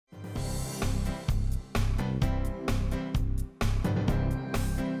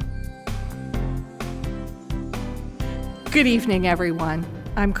Good evening, everyone.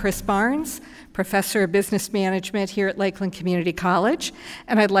 I'm Chris Barnes, Professor of Business Management here at Lakeland Community College,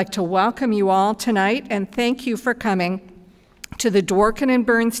 and I'd like to welcome you all tonight and thank you for coming to the Dworkin and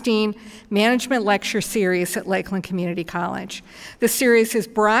Bernstein Management Lecture Series at Lakeland Community College. The series is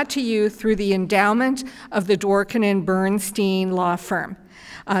brought to you through the endowment of the Dworkin and Bernstein Law Firm.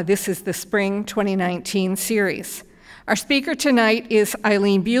 This is the Spring 2019 series. Our speaker tonight is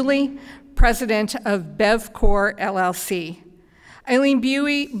Eileen Bewley, President of Bevcorp, LLC. Eileen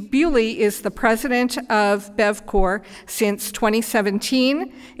Bewley is the president of Bevcorp since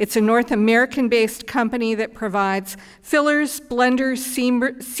 2017. It's a North American-based company that provides fillers, blenders,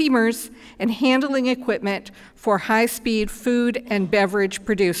 seamers, and handling equipment for high-speed food and beverage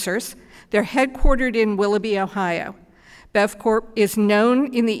producers. They're headquartered in Willoughby, Ohio. Bevcorp is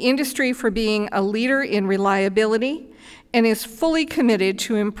known in the industry for being a leader in reliability and is fully committed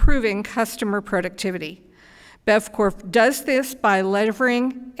to improving customer productivity. Bevcorp does this by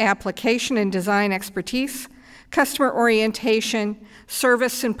leveraging application and design expertise, customer orientation,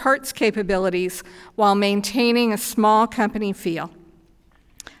 service and parts capabilities, while maintaining a small company feel.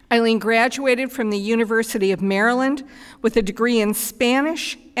 Eileen graduated from the University of Maryland with a degree in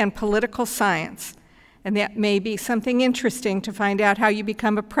Spanish and political science. And that may be something interesting to find out how you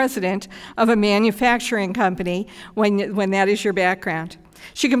become a president of a manufacturing company when that is your background.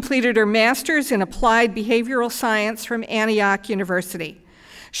 She completed her master's in applied behavioral science from Antioch University.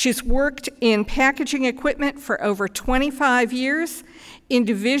 She's worked in packaging equipment for over 25 years in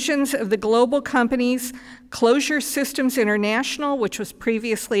divisions of the global companies Closure Systems International, which was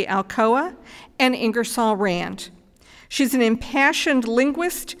previously Alcoa, and Ingersoll Rand. She's an impassioned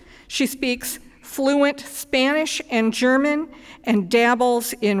linguist. She speaks fluent Spanish and German, and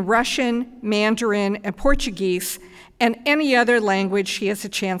dabbles in Russian, Mandarin, and Portuguese, and any other language she has a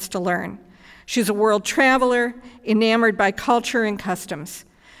chance to learn. She's a world traveler, enamored by culture and customs.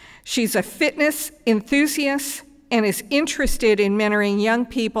 She's a fitness enthusiast and is interested in mentoring young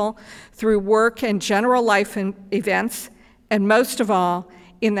people through work and general life events, and most of all,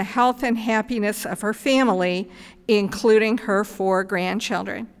 in the health and happiness of her family, including her 4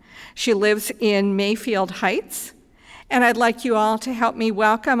 grandchildren. She lives in Mayfield Heights, and I'd like you all to help me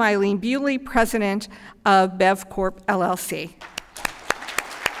welcome Eileen Bewley, President of Bevcorp, LLC.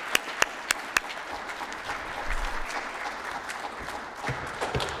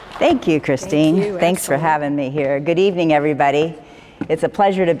 Thank you, Christine. Thank you. Thanks for having me here. Good evening, everybody. It's a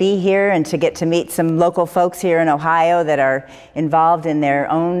pleasure to be here and to get to meet some local folks here in Ohio that are involved in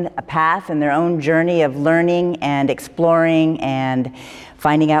their own path and their own journey of learning and exploring and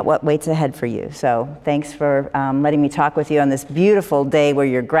finding out what waits ahead for you. So thanks for letting me talk with you on this beautiful day where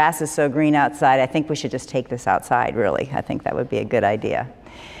your grass is so green outside. I think we should just take this outside, really. I think that would be a good idea.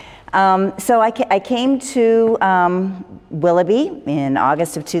 So I came to Willoughby in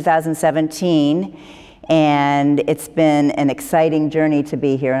August of 2017, and it's been an exciting journey to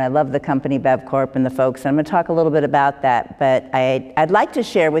be here, and I love the company Bevcorp and the folks, and I'm going to talk a little bit about that, but I'd like to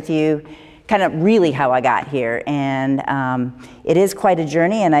share with you kind of really how I got here, and it is quite a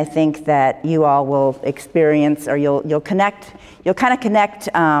journey, and I think that you all will experience, or you'll kind of connect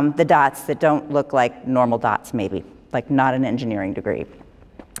the dots that don't look like normal dots, maybe, like not an engineering degree.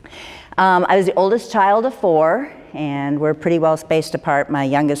 I was the oldest child of 4, and we're pretty well spaced apart. My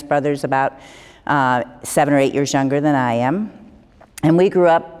youngest brother's about 7 or 8 years younger than I am, and we grew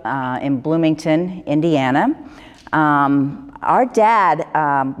up in Bloomington, Indiana. Our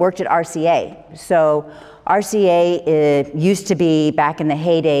dad worked at RCA. So RCA used to be, back in the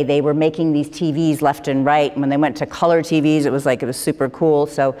heyday, they were making these TVs left and right. When they went to color TVs, it was super cool.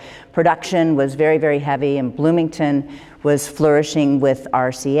 So production was very, very heavy, and Bloomington was flourishing with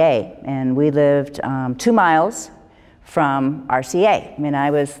RCA. And we lived 2 miles from RCA. I mean,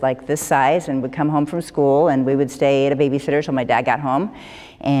 I was like this size and would come home from school, and we would stay at a babysitter till my dad got home.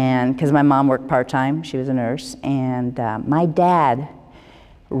 And because my mom worked part-time, she was a nurse, and my dad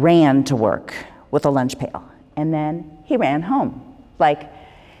ran to work with a lunch pail, and then he ran home. Like,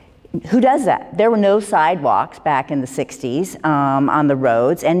 who does that? There were no sidewalks back in the 60s on the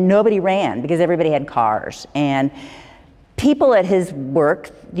roads, and nobody ran because everybody had cars. And people at his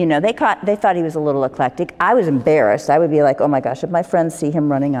work, you know, they thought he was a little eclectic. I was embarrassed. I would be like, oh my gosh, if my friends see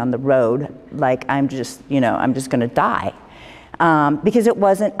him running on the road, like I'm just gonna die. Because it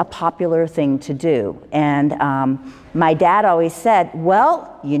wasn't a popular thing to do. And my dad always said,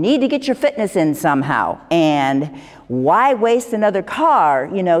 well, you need to get your fitness in somehow. And why waste another car?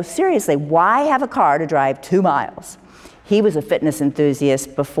 You know, seriously, why have a car to drive 2 miles? He was a fitness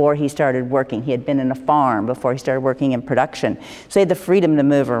enthusiast before he started working. He had been in a farm before he started working in production. So he had the freedom to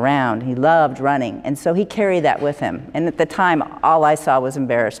move around. He loved running. And so he carried that with him. And at the time, all I saw was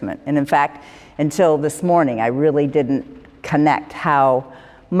embarrassment. And in fact, until this morning, I really didn't connect how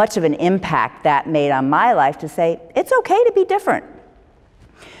much of an impact that made on my life to say, it's okay to be different.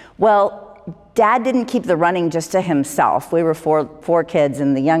 Well, Dad didn't keep the running just to himself. We were four kids,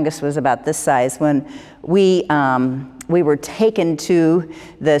 and the youngest was about this size when we were taken to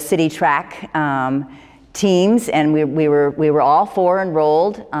the city track teams, and we were all four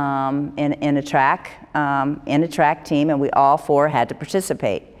enrolled in a track team, and we all four had to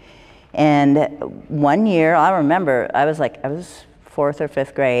participate. And one year, I remember, I was 4th or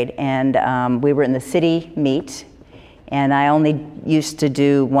 5th grade, and we were in the city meet. And I only used to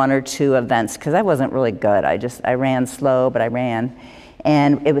do 1 or 2 events because I wasn't really good. I ran slow, but I ran.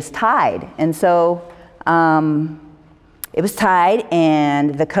 And it was tied. And so it was tied,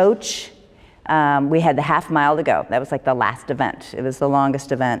 and the coach, we had the half mile to go. That was like the last event. It was the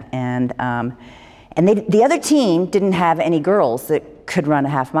longest event. And the other team didn't have any girls that could run a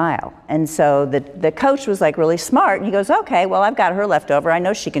half mile. And so the coach was like really smart, and he goes, okay, well, I've got her left over. I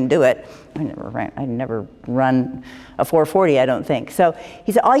know she can do it. I never run a 440, I don't think. So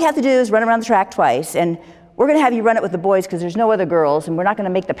he said, all you have to do is run around the track twice, and we're gonna have you run it with the boys because there's no other girls, and we're not gonna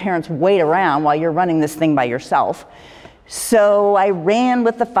make the parents wait around while you're running this thing by yourself. So I ran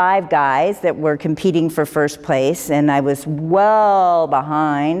with the 5 guys that were competing for first place, and I was well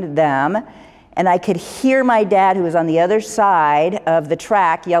behind them. And I could hear my dad, who was on the other side of the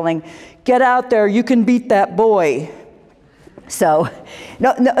track, yelling, "Get out there, you can beat that boy." So,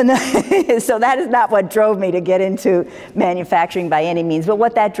 no. So that is not what drove me to get into manufacturing by any means. But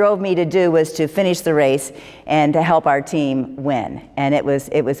what that drove me to do was to finish the race and to help our team win. And it was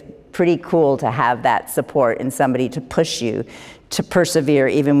pretty cool to have that support and somebody to push you to persevere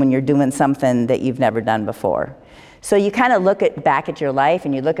even when you're doing something that you've never done before. So you kind of look back at your life,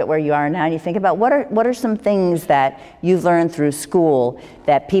 and you look at where you are now, and you think about what are some things that you've learned through school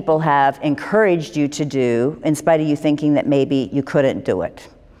that people have encouraged you to do in spite of you thinking that maybe you couldn't do it.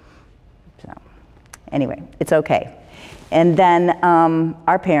 So anyway, it's okay. And then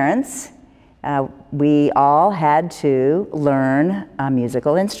our parents, we all had to learn a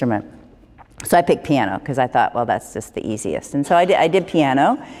musical instrument. So I picked piano because I thought, well, that's just the easiest. And so I did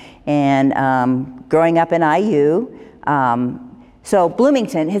piano. And growing up in IU, so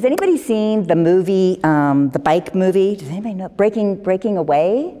Bloomington, has anybody seen the movie, the bike movie? Does anybody know? Breaking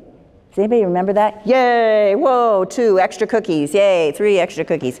Away? Does anybody remember that? Yay, whoa, 2 extra cookies, yay, 3 extra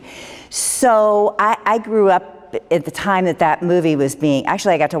cookies. So I grew up at the time that movie was being,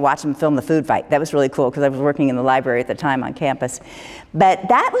 actually I got to watch them film the food fight. That was really cool because I was working in the library at the time on campus. But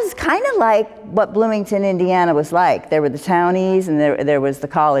that was kind of like what Bloomington, Indiana was like. There were the townies, and there was the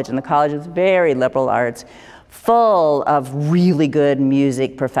college, and the college was very liberal arts, full of really good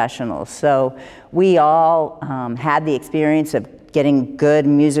music professionals. So we all had the experience of getting good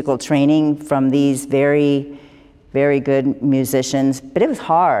musical training from these very good musicians, but it was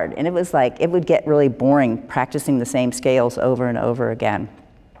hard, and it was like, it would get really boring practicing the same scales over and over again.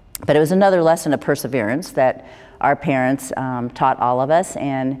 But it was another lesson of perseverance that our parents taught all of us,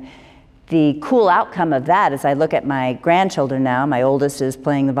 and the cool outcome of that is I look at my grandchildren now. My oldest is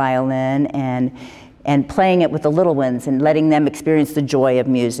playing the violin and playing it with the little ones and letting them experience the joy of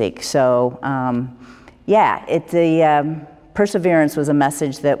music. So yeah, perseverance was a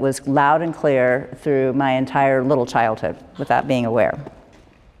message that was loud and clear through my entire little childhood without being aware.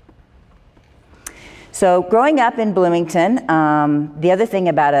 So growing up in Bloomington, the other thing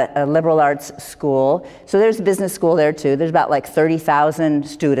about a liberal arts school, so there's a business school there too. There's about like 30,000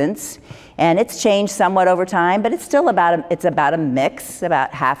 students, and it's changed somewhat over time, but it's still about a mix,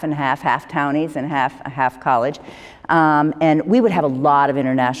 about half and half townies and half college. And we would have a lot of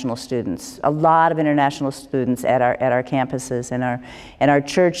international students, at our campuses, and our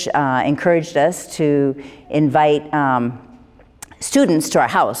church encouraged us to invite students to our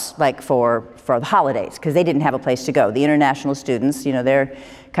house, like for the holidays, because they didn't have a place to go. The international students, you know, they're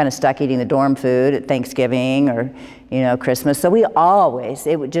kind of stuck eating the dorm food at Thanksgiving or, you know, Christmas. So we always,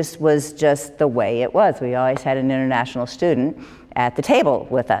 it was just the way it was. We always had an international student at the table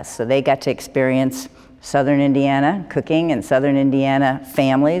with us. So they got to experience Southern Indiana cooking and Southern Indiana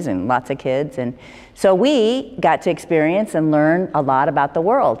families and lots of kids. And so we got to experience and learn a lot about the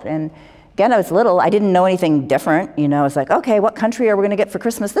world. And again, I was little, I didn't know anything different. You know, it's like, okay, what country are we gonna get for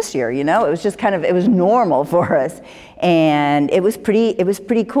Christmas this year? You know, it was just kind of, it was normal for us. And it was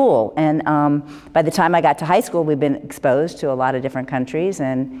pretty cool. And by the time I got to high school, we'd been exposed to a lot of different countries,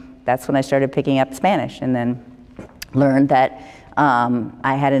 and that's when I started picking up Spanish. And then learned that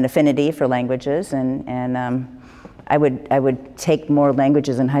I had an affinity for languages, and I would take more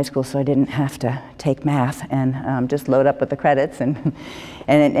languages in high school so I didn't have to take math, and just load up with the credits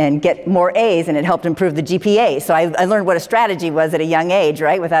and get more A's, and it helped improve the GPA. So I learned what a strategy was at a young age,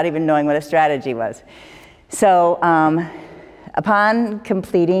 right, without even knowing what a strategy was. So upon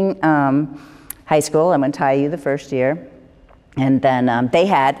completing high school, I went to IU the first year. And then they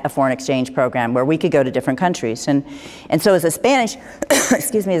had a foreign exchange program where we could go to different countries. And so as a Spanish,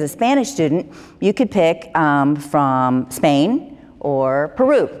 excuse me, as a Spanish student, you could pick from Spain or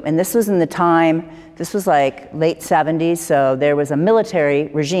Peru. And this was in the time, this was like late 70s, so there was a military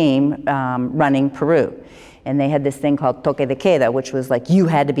regime running Peru. And they had this thing called toque de queda, which was like you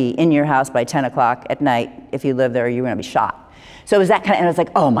had to be in your house by 10 o'clock at night if you lived there or you were gonna be shot. So it was that kind of, and I was like,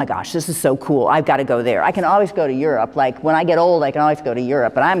 oh my gosh, this is so cool. I've got to go there. I can always go to Europe. Like when I get old, I can always go to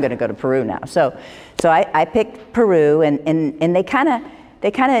Europe, but I'm going to go to Peru now. So I picked Peru, and they kind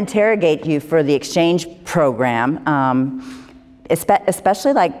of interrogate you for the exchange program,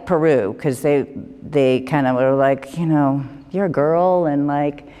 especially like Peru, because they kind of were like, you know, you're a girl, and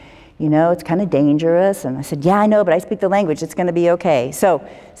like, you know, it's kind of dangerous. And I said, yeah, I know, but I speak the language. It's going to be okay. So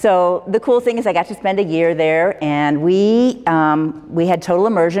the cool thing is I got to spend a year there, and we had total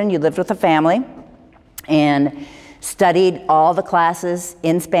immersion. You lived with a family and studied all the classes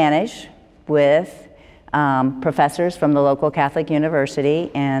in Spanish with professors from the local Catholic university.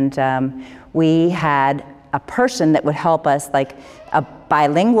 And we had a person that would help us, like a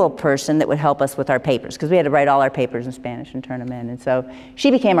bilingual person that would help us with our papers, because we had to write all our papers in Spanish and turn them in. And so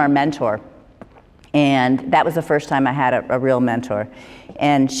she became our mentor. And that was the first time I had a real mentor.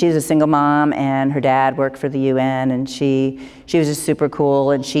 And she was a single mom, and her dad worked for the UN, and she was just super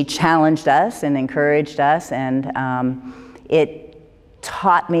cool, and she challenged us and encouraged us, and it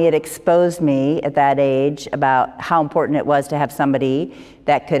taught me, it exposed me at that age about how important it was to have somebody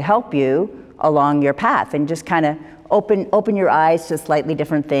that could help you along your path and just kind of open your eyes to slightly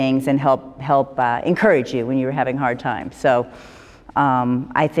different things and help encourage you when you were having hard times. So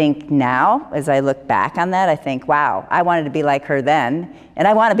I think now, as I look back on that, I think, wow, I wanted to be like her then, and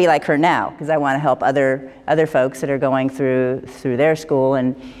I want to be like her now, because I want to help other folks that are going through their school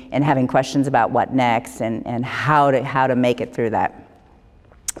and having questions about what next and how to make it through that.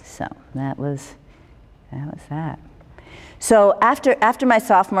 So that was that. So after my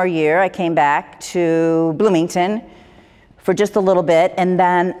sophomore year, I came back to Bloomington for just a little bit, and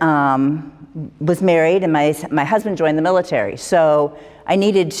then was married, and my husband joined the military. So I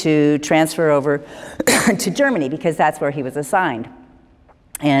needed to transfer over to Germany because that's where he was assigned.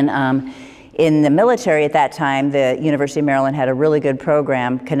 And in the military at that time, the University of Maryland had a really good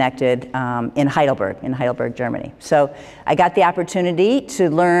program connected in Heidelberg, Germany. So I got the opportunity to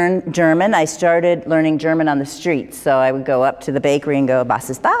learn German. I started learning German on the streets. So I would go up to the bakery and go, was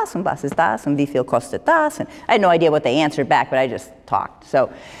ist das, und wie viel kostet das? And I had no idea what they answered back, but I just talked.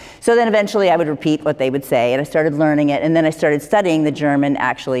 So then eventually I would repeat what they would say, and I started learning it, and then I started studying the German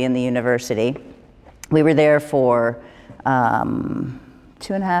actually in the university. We were there for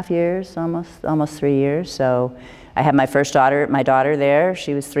 2.5 years, almost 3 years. So I had my daughter there.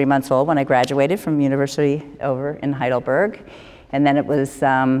 She was 3 months old when I graduated from university over in Heidelberg. And then it was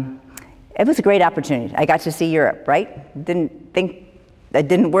a great opportunity. I got to see Europe, right? I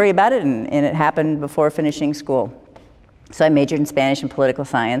didn't worry about it, and it happened before finishing school. So I majored in Spanish and political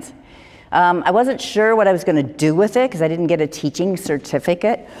science. I wasn't sure what I was going to do with it because I didn't get a teaching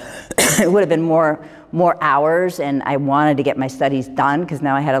certificate. It would have been more hours, and I wanted to get my studies done because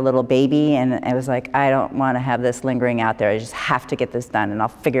now I had a little baby, and I was like, I don't want to have this lingering out there. I just have to get this done, and I'll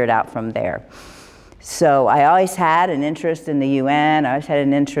figure it out from there. So I always had an interest in the UN. I always had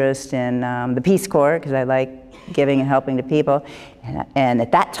an interest in the Peace Corps because I like giving and helping to people. And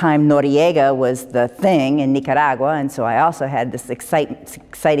at that time, Noriega was the thing in Nicaragua, and so I also had this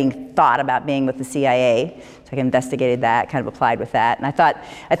exciting thought about being with the CIA. So I investigated that, kind of applied with that. And I thought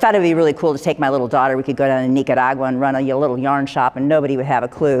it would be really cool to take my little daughter. We could go down to Nicaragua and run a little yarn shop, and nobody would have a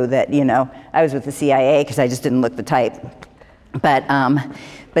clue that, you know, I was with the CIA because I just didn't look the type.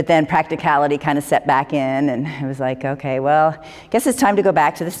 But then practicality kind of set back in, and I was like, okay, well, I guess it's time to go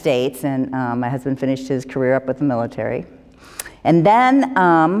back to the States. And my husband finished his career up with the military. And then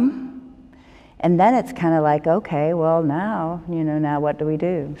it's kind of like, okay, well, now what do we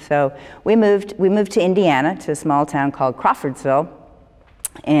do? So we moved to Indiana, to a small town called Crawfordsville,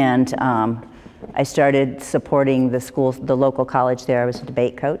 and I started supporting the local college there. I was a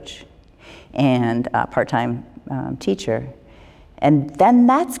debate coach and a part-time teacher. And then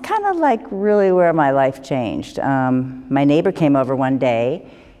that's kind of like really where my life changed. My neighbor came over one day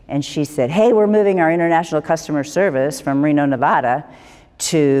And she said, hey, we're moving our international customer service from Reno, Nevada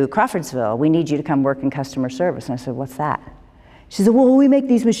to Crawfordsville. We need you to come work in customer service. And I said, what's that? She said, well, we make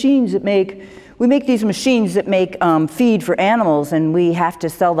these machines that make feed for animals, and we have to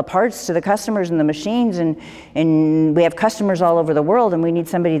sell the parts to the customers and the machines, and we have customers all over the world, and we need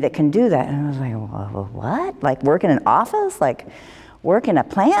somebody that can do that. And I was like, well, what? Like work in an office? Like work in a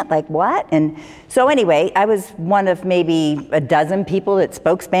plant? Like what? And so anyway, I was one of maybe a dozen people that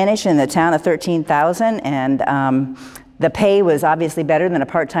spoke Spanish in the town of 13,000, and the pay was obviously better than a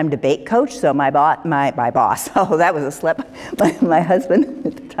part-time debate coach, so my boss, oh, that was a slip, my husband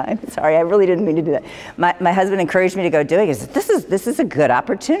at the time, sorry, I really didn't mean to do that. My husband encouraged me to go do it. He said, this is a good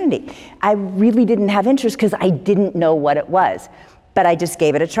opportunity. I really didn't have interest because I didn't know what it was, but I just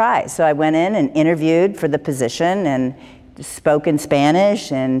gave it a try. So I went in and interviewed for the position and spoke in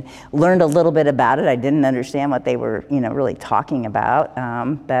Spanish and learned a little bit about it. I didn't understand what they were, really talking about,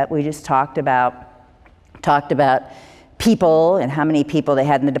 but we just talked about people and how many people they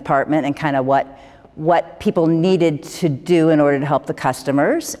had in the department and kind of what people needed to do in order to help the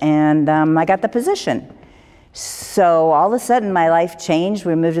customers, and I got the position. So all of a sudden my life changed.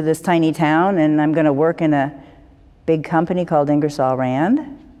 We moved to this tiny town, and I'm going to work in a big company called Ingersoll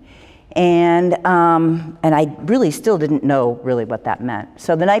Rand, and I really still didn't know really what that meant.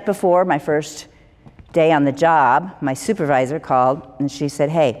 So the night before my first day on the job, my supervisor called and she said,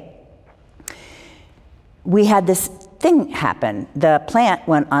 hey, we had this thing happen. The plant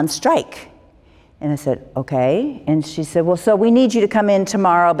went on strike. And I said, okay. And she said, well, so we need you to come in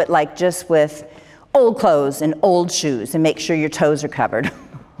tomorrow, but like just with old clothes and old shoes and make sure your toes are covered.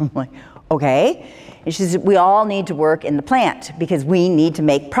 I'm like, okay. And she said, we all need to work in the plant because we need to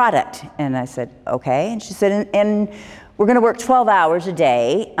make product. And I said, okay. And she said, and we're going to work 12 hours a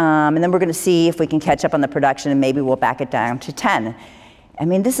day, and then we're going to see if we can catch up on the production, and maybe we'll back it down to 10. I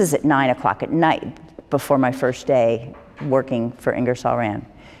mean, this is at 9 o'clock at night before my first day working for Ingersoll Rand.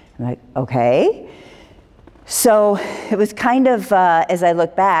 I'm like, okay. So it was kind of, as I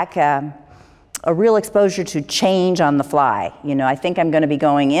look back, a real exposure to change on the fly. I think I'm going to be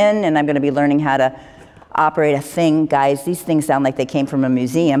going in and I'm going to be learning how to operate a thing. Guys, these things sound like they came from a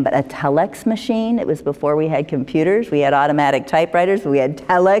museum, but a telex machine. It was before we had computers. We had automatic typewriters, but we had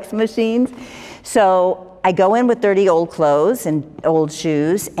telex machines. So I go in with dirty old clothes and old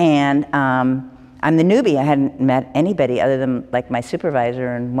shoes, and I'm the newbie. I hadn't met anybody other than like my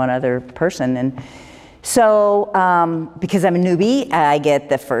supervisor and one other person. And so because I'm a newbie, I get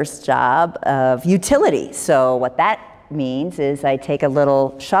the first job of utility. So what that means is I take a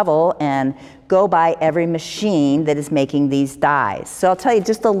little shovel and go by every machine that is making these dyes. So I'll tell you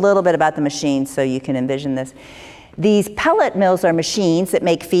just a little bit about the machines so you can envision this. These pellet mills are machines that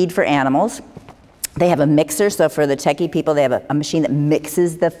make feed for animals. They have a mixer, so for the techie people, they have a machine that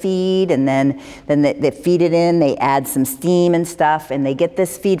mixes the feed, and then they feed it in, they add some steam and stuff, and they get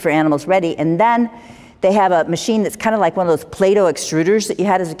this feed for animals ready. And then they have a machine that's kind of like one of those Play-Doh extruders that you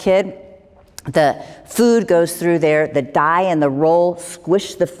had as a kid. The food goes through there, the die and the roll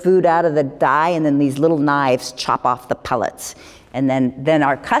squish the food out of the die, and then these little knives chop off the pellets. And then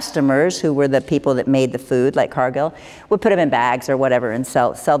our customers, who were the people that made the food, like Cargill, would put them in bags or whatever and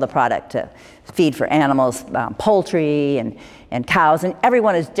sell the product to feed for animals, poultry and cows, and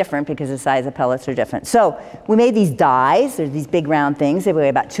everyone is different because the size of pellets are different. So we made these dies. They're these big round things. They weigh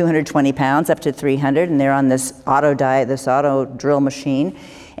about 220 pounds, up to 300, and they're on this auto drill machine.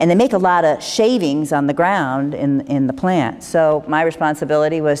 And they make a lot of shavings on the ground in the plant. So my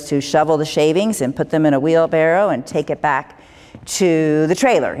responsibility was to shovel the shavings and put them in a wheelbarrow and take it back to the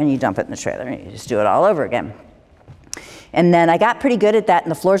trailer, and you dump it in the trailer, and you just do it all over again. And then I got pretty good at that,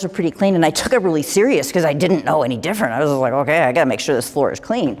 and the floors were pretty clean, and I took it really serious because I didn't know any different. I was like, okay, I gotta make sure this floor is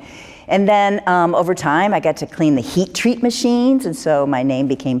clean. And then over time, I got to clean the heat treat machines, and so my name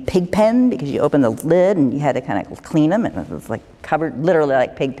became Pigpen because you open the lid and you had to kind of clean them, and it was like covered literally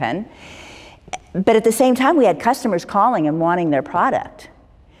like Pigpen. But at the same time, we had customers calling and wanting their product.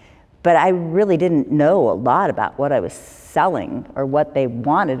 But I really didn't know a lot about what I was selling or what they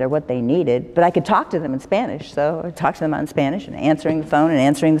wanted or what they needed, but I could talk to them in Spanish. So I talked to them in Spanish and answering the phone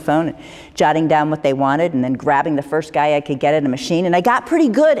and jotting down what they wanted, and then grabbing the first guy I could get at a machine. And I got pretty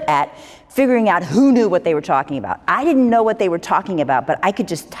good at figuring out who knew what they were talking about. I didn't know what they were talking about, but I could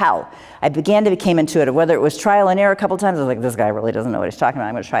just tell. I began to become intuitive. Whether it was trial and error a couple times, I was like, this guy really doesn't know what he's talking about.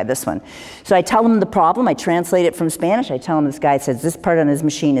 I'm going to try this one. So I tell them the problem. I translate it from Spanish. I tell them this guy says this part on his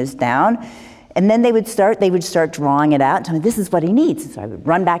machine is down. And then they would start drawing it out and tell me this is what he needs. So I would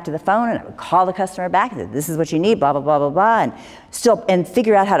run back to the phone and I would call the customer back and say, this is what you need, blah, blah, blah, blah, blah, and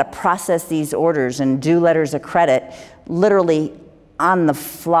figure out how to process these orders and do letters of credit literally on the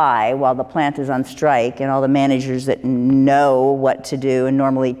fly while the plant is on strike, and all the managers that know what to do and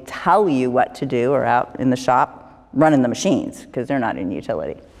normally tell you what to do are out in the shop running the machines because they're not in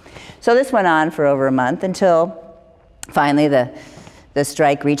utility. So this went on for over a month until finally the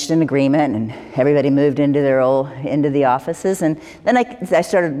strike reached an agreement and everybody moved into the offices. And then I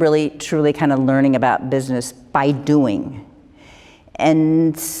started really truly kind of learning about business by doing.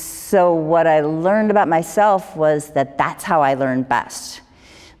 And so what I learned about myself was that that's how I learn best.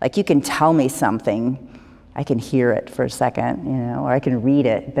 Like, you can tell me something, I can hear it for a second, you know, or I can read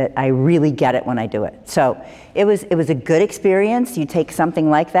it, but I really get it when I do it. So it was a good experience. You take something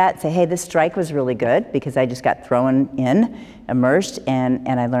like that, say, hey, this strike was really good because I just got thrown in, immersed, and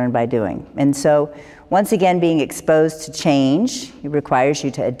I learned by doing. And so once again, being exposed to change, it requires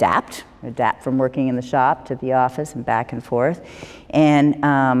you to adapt from working in the shop to the office and back and forth. And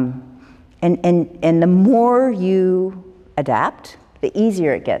the more you adapt, the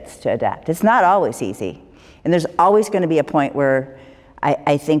easier it gets to adapt. It's not always easy. And there's always going to be a point where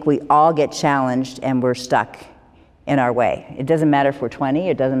I think we all get challenged and we're stuck in our way. It doesn't matter if we're 20,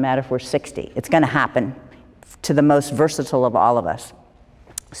 it doesn't matter if we're 60. It's going to happen to the most versatile of all of us.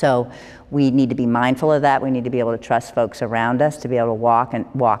 So we need to be mindful of that. We need to be able to trust folks around us to be able to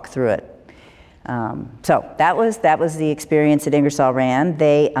walk through it. So that was the experience at Ingersoll Rand.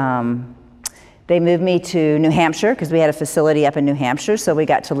 They moved me to New Hampshire because we had a facility up in New Hampshire, so we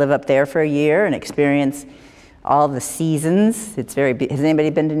got to live up there for a year and experience all the seasons. It's has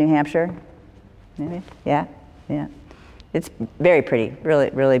anybody been to New Hampshire? Maybe? Yeah? Yeah. It's very pretty, really,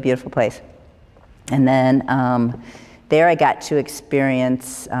 really beautiful place. And then there I got to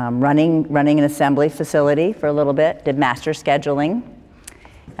experience running an assembly facility for a little bit, did master scheduling.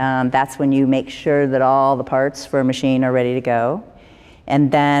 That's when you make sure that all the parts for a machine are ready to go.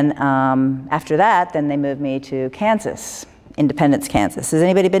 And then after that, then they moved me to Kansas, Independence, Kansas. Has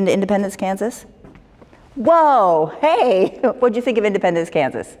anybody been to Independence, Kansas? Whoa, hey, what'd you think of Independence,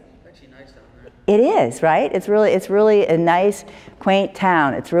 Kansas? It's actually nice down there. It is, right? It's really a nice, quaint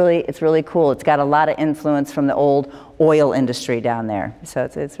town. It's really cool. It's got a lot of influence from the old oil industry down there. So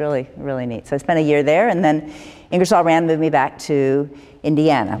it's really, really neat. So I spent a year there, and then Ingersoll Rand moved me back to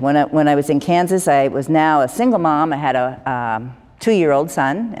Indiana. When I was in Kansas, I was now a single mom. I had a 2-year-old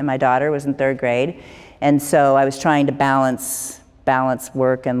son, and my daughter was in 3rd grade. And so I was trying to balance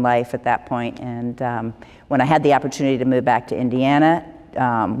work and life at that point. And when I had the opportunity to move back to Indiana,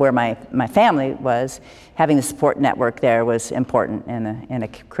 where my family was, having the support network there was important and a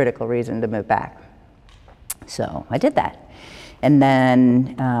critical reason to move back. So I did that. And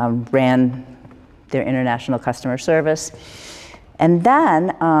then ran their international customer service. And then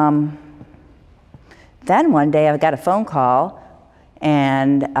one day I got a phone call,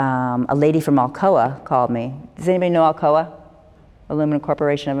 and a lady from Alcoa called me. Does anybody know Alcoa? Aluminum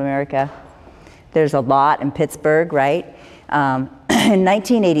Corporation of America. There's a lot in Pittsburgh, right? In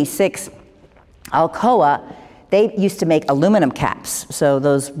 1986, Alcoa, they used to make aluminum caps. So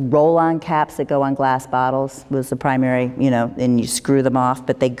those roll-on caps that go on glass bottles was the primary, you know, and you screw them off,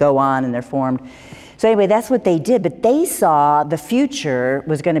 but they go on and they're formed. So anyway, that's what they did, but they saw the future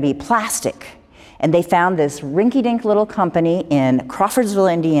was going to be plastic. And they found this rinky-dink little company in Crawfordsville,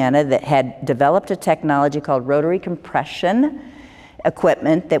 Indiana that had developed a technology called rotary compression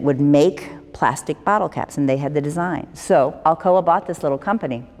equipment that would make plastic bottle caps, and they had the design. So Alcoa bought this little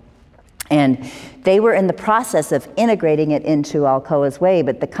company, and they were in the process of integrating it into Alcoa's way,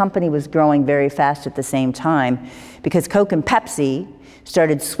 but the company was growing very fast at the same time because Coke and Pepsi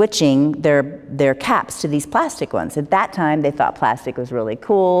started switching their caps to these plastic ones. At that time, they thought plastic was really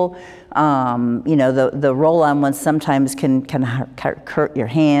cool. You know, the roll-on ones sometimes can hurt your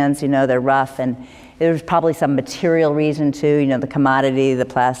hands, you know, they're rough, and there's probably some material reason too, you know, the commodity, the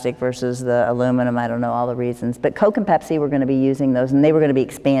plastic versus the aluminum, I don't know all the reasons. But Coke and Pepsi were going to be using those, and they were going to be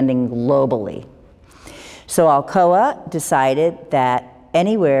expanding globally. So Alcoa decided that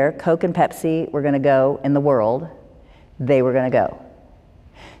anywhere Coke and Pepsi were going to go in the world, they were going to go.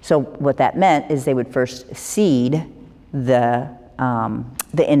 So what that meant is they would first seed the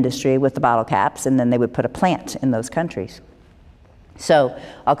industry with the bottle caps, and then they would put a plant in those countries. So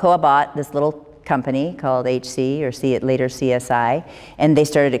Alcoa bought this little company called HC, or later CSI, and they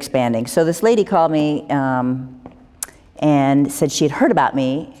started expanding. So this lady called me and said she had heard about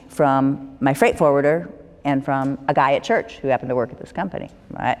me from my freight forwarder and from a guy at church who happened to work at this company.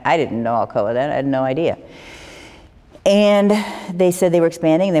 I didn't know Alcoa then, I had no idea. And they said they were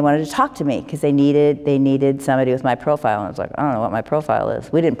expanding and they wanted to talk to me because they needed somebody with my profile. And I was like, I don't know what my profile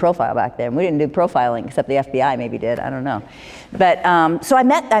is. We didn't profile back then. We didn't do profiling, except the FBI maybe did. I don't know. But so I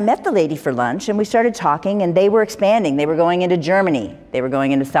met the lady for lunch and we started talking, and they were expanding. They were going into Germany. They were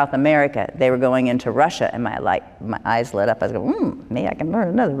going into South America. They were going into Russia. And my eyes lit up. I was going, maybe I can learn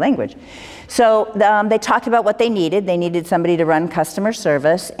another language. So they talked about what they needed. They needed somebody to run customer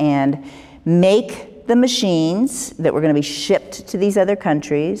service and make the machines that were going to be shipped to these other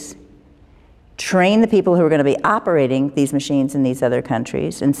countries, train the people who were going to be operating these machines in these other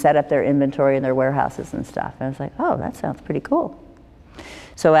countries, and set up their inventory in their warehouses and stuff. And I was like, oh, that sounds pretty cool.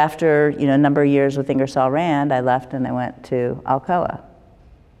 So after a number of years with Ingersoll Rand, I left and I went to Alcoa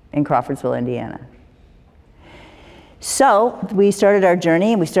in Crawfordsville, Indiana. So we started our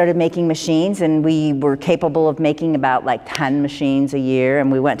journey and we started making machines, and we were capable of making about like 10 machines a year,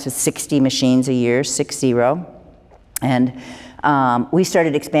 and we went to 60 machines a year, 60. And we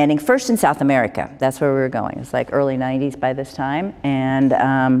started expanding first in South America. That's where we were going. It's like early 90s by this time.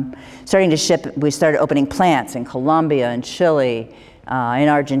 And starting to ship, we started opening plants in Colombia and Chile, in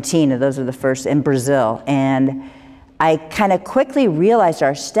Argentina. Those are the first, in Brazil. And I kind of quickly realized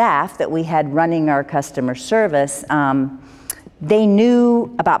our staff that we had running our customer service, they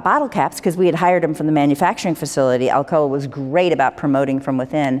knew about bottle caps because we had hired them from the manufacturing facility. Alcoa was great about promoting from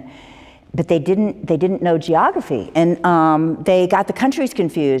within, but they didn't know geography. And they got the countries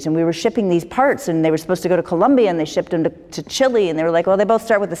confused, and we were shipping these parts, and they were supposed to go to Colombia, and they shipped them to Chile, and they were like, well, they both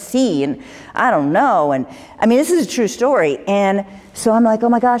start with a C, and I don't know. And I mean, this is a true story. And so I'm like, oh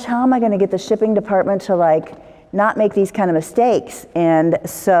my gosh, how am I gonna get the shipping department to like, not make these kind of mistakes? And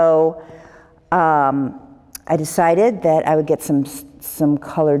so I decided that I would get some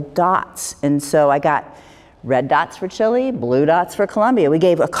colored dots. And so I got red dots for Chile, blue dots for Colombia. We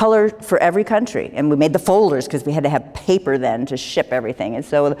gave a color for every country, and we made the folders because we had to have paper then to ship everything. And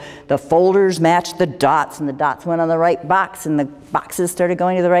so the folders matched the dots, and the dots went on the right box, and the boxes started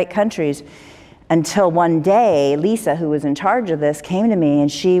going to the right countries. Until one day, Lisa, who was in charge of this, came to me, and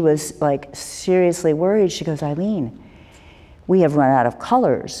she was like seriously worried. She goes, Eileen, we have run out of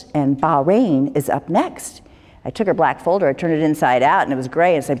colors, and Bahrain is up next. I took her black folder, I turned it inside out, and it was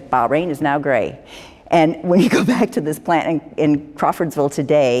gray, and said, Bahrain is now gray. And when you go back to this plant in Crawfordsville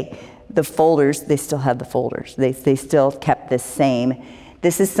today, the folders, they still have the folders. They still kept this same.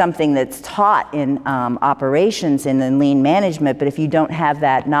 This is something that's taught in operations and in lean management, but if you don't have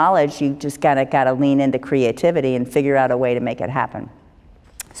that knowledge, you just gotta lean into creativity and figure out a way to make it happen.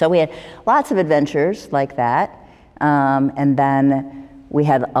 So we had lots of adventures like that, and then we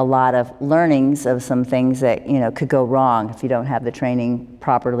had a lot of learnings of some things that could go wrong if you don't have the training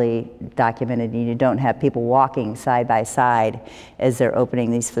properly documented and you don't have people walking side by side as they're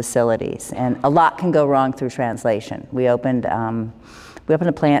opening these facilities. And a lot can go wrong through translation. We opened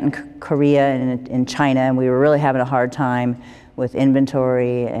a plant in Korea and in China, and we were really having a hard time with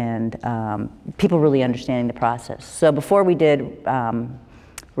inventory and people really understanding the process. So before we did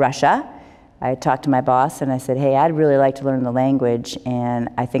Russia, I talked to my boss and I said, hey, I'd really like to learn the language, and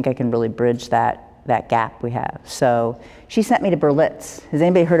I think I can really bridge that gap we have. So she sent me to Berlitz. Has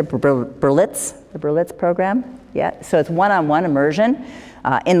anybody heard of Berlitz, the Berlitz program? Yeah, so it's one-on-one immersion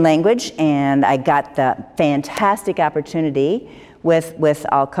in language, and I got the fantastic opportunity with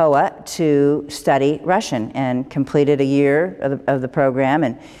Alcoa to study Russian, and completed a year of the program,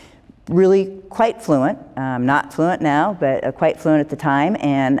 and really quite fluent. Not fluent now, but quite fluent at the time.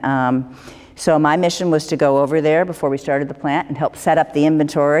 And so my mission was to go over there before we started the plant and help set up the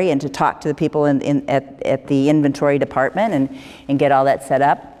inventory and to talk to the people at the inventory department and get all that set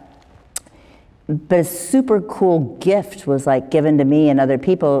up. But a super cool gift was like given to me and other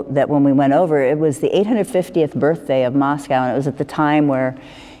people that when we went over, it was the 850th birthday of Moscow, and it was at the time where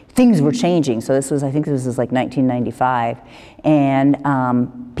things were changing. So this was, I think this was like 1995. And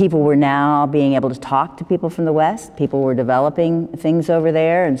people were now being able to talk to people from the West. People were developing things over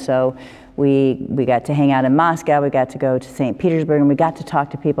there. And so we got to hang out in Moscow, we got to go to St. Petersburg, and we got to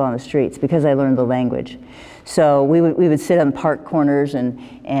talk to people on the streets because I learned the language. So we would sit on park corners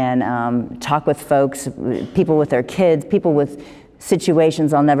and talk with folks, people with their kids, people with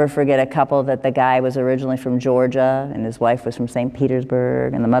situations. I'll never forget a couple that the guy was originally from Georgia and his wife was from St.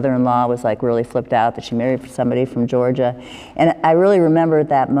 Petersburg, and the mother-in-law was like really flipped out that she married somebody from Georgia. And I really remember at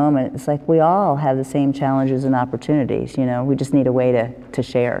that moment, it's like we all have the same challenges and opportunities, we just need a way to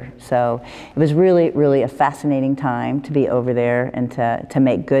share. So it was really, really a fascinating time to be over there and to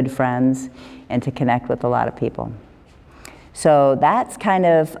make good friends and to connect with a lot of people. So that's kind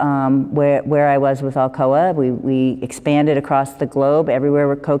of where I was with Alcoa. We expanded across the globe. Everywhere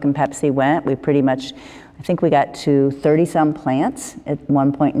where Coke and Pepsi went, we pretty much I think we got to 30-some plants at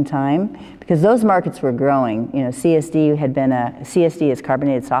one point in time, because those markets were growing. You know, CSD is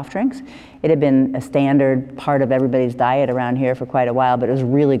carbonated soft drinks. It had been a standard part of everybody's diet around here for quite a while, but it was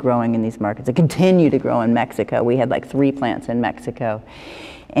really growing in these markets. It continued to grow in Mexico. We had like 3 plants in Mexico.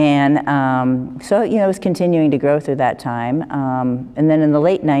 And so, you know, it was continuing to grow through that time. And then in the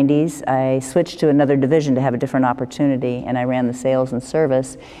late 90s, I switched to another division to have a different opportunity, and I ran the sales and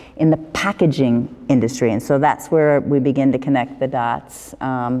service in the packaging industry. And so that's where we begin to connect the dots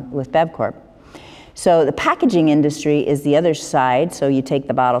with Bevcorp. So the packaging industry is the other side. So you take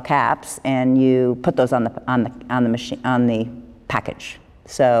the bottle caps and you put those on the package.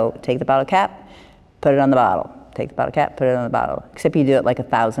 So take the bottle cap, put it on the bottle. Take the bottle cap, put it on the bottle, except you do it like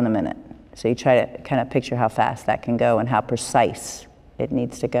 1,000 a minute. So you try to kind of picture how fast that can go and how precise it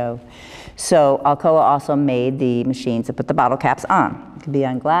needs to go. So Alcoa also made the machines that put the bottle caps on. It could be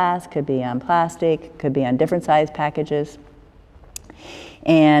on glass, could be on plastic, could be on different size packages.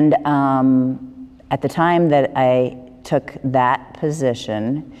 And at the time that I took that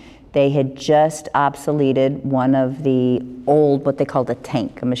position, they had just obsoleted one of the old, what they called a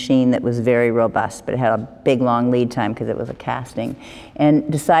tank, a machine that was very robust, but it had a big long lead time because it was a casting, and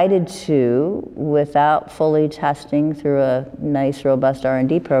decided to, without fully testing through a nice robust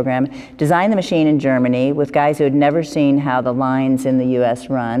R&D program, design the machine in Germany with guys who had never seen how the lines in the US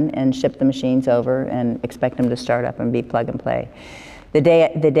run, and ship the machines over and expect them to start up and be plug and play. The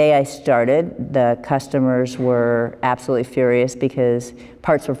day I started, the customers were absolutely furious because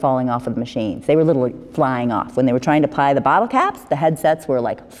parts were falling off of the machines. They were literally flying off. When they were trying to apply the bottle caps, the headsets were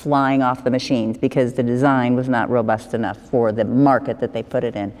like flying off the machines because the design was not robust enough for the market that they put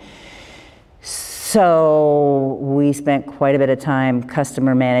it in. So we spent quite a bit of time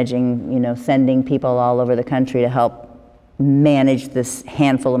customer managing, you know, sending people all over the country to help manage this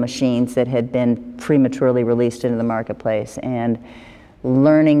handful of machines that had been prematurely released into the marketplace, and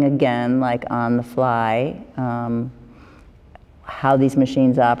learning again, like on the fly, how these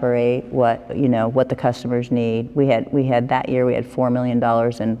machines operate, what the customers need. We had that year, we had $4 million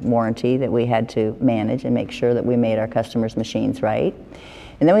in warranty that we had to manage and make sure that we made our customers' machines right.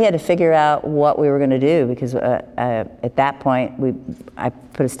 And then we had to figure out what we were going to do, because at that point, I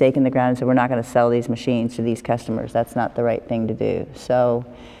put a stake in the ground and said, we're not going to sell these machines to these customers. That's not the right thing to do. So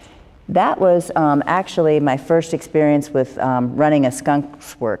that was actually my first experience with running a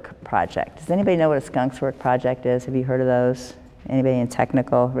Skunks Work project. Does anybody know what a Skunks Work project is? Have you heard of those? Anybody in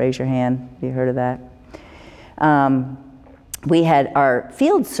technical? Raise your hand. Have you heard of that? We had our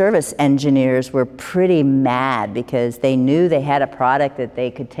field service engineers were pretty mad because they knew they had a product that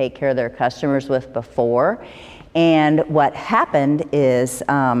they could take care of their customers with before. And what happened is let's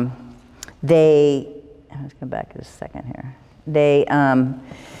come back just a second here.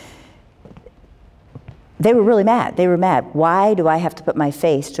 They were really mad. They were mad. Why do I have to put my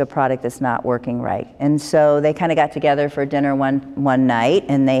face to a product that's not working right? And so they kind of got together for dinner one night,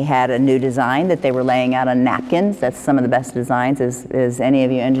 and they had a new design that they were laying out on napkins. That's some of the best designs, as any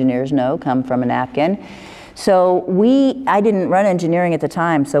of you engineers know, come from a napkin. So I didn't run engineering at the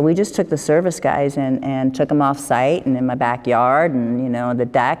time, so we just took the service guys and took them off site and in my backyard and, you know, the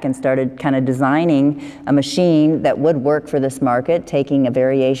deck, and started kind of designing a machine that would work for this market, taking a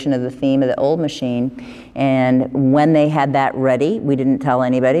variation of the theme of the old machine. And when they had that ready, we didn't tell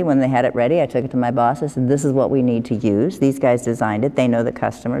anybody. When they had it ready, I took it to my boss. I said, this is what we need to use. These guys designed it. They know the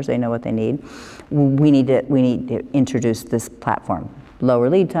customers. They know what they need. We need to introduce this platform. Lower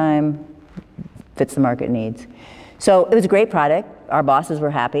lead time, fits the market needs. So it was a great product. Our bosses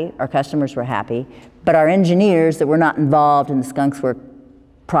were happy. Our customers were happy. But our engineers that were not involved in the Skunks Work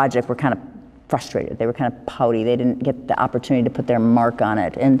project were kind of frustrated. They were kind of pouty. They didn't get the opportunity to put their mark on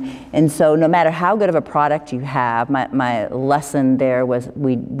it. And so no matter how good of a product you have, my lesson there was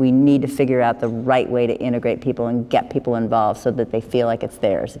we need to figure out the right way to integrate people and get people involved so that they feel like it's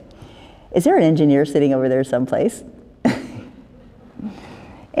theirs. Is there an engineer sitting over there someplace?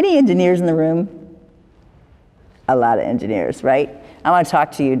 Any engineers in the room? A lot of engineers, right? I want to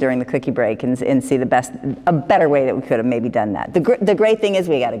talk to you during the cookie break and see a better way that we could have maybe done that. The great thing is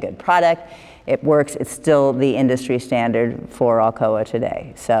we got a good product. It works. It's still the industry standard for Alcoa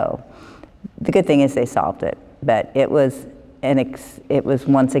today. So the good thing is they solved it. But it was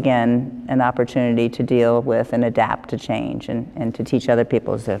once again an opportunity to deal with and adapt to change, and to teach other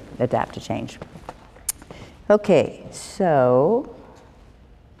people to adapt to change. Okay, so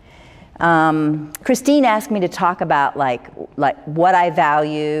Christine asked me to talk about like what I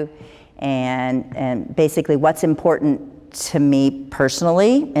value and basically what's important to me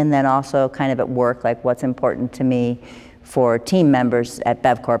personally, and then also kind of at work, like what's important to me for team members at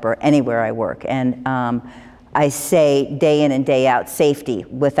Bevcorp or anywhere I work. And I say day in and day out, safety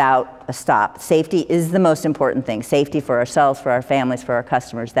without a stop. Safety is the most important thing. Safety for ourselves, for our families, for our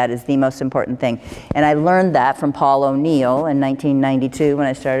customers. That is the most important thing. And I learned that from Paul O'Neill in 1992 when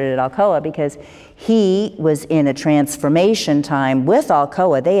I started at Alcoa, because he was in a transformation time with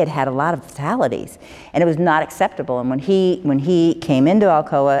Alcoa. They had had a lot of fatalities, and it was not acceptable. And when he came into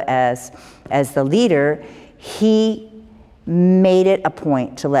Alcoa as the leader, he made it a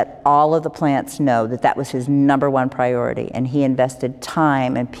point to let all of the plants know that that was his #1 priority, and he invested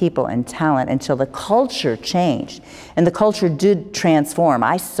time and people and talent until the culture changed. And the culture did transform.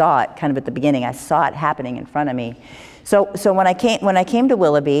 I saw it kind of at the beginning. I saw it happening in front of me. So when I came to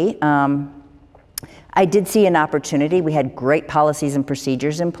Willoughby, I did see an opportunity. We had great policies and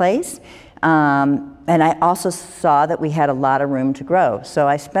procedures in place. And I also saw that we had a lot of room to grow. So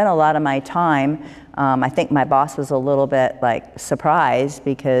I spent a lot of my time, I think my boss was a little bit like surprised,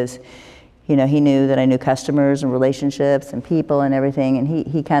 because he knew that I knew customers and relationships and people and everything, and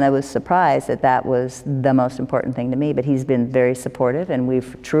he kind of was surprised that that was the most important thing to me. But he's been very supportive, and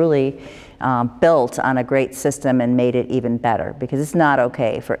we've truly built on a great system and made it even better, because it's not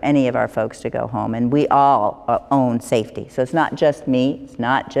okay for any of our folks to go home, and we all own safety. So it's not just me, it's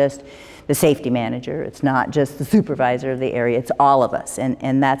not just the safety manager, it's not just the supervisor of the area, it's all of us.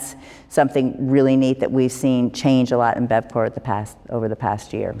 And that's something really neat that we've seen change a lot in Bevcorp over the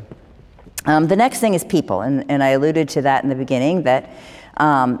past year. The next thing is people, and I alluded to that in the beginning, that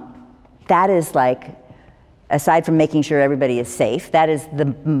that is like, aside from making sure everybody is safe, that is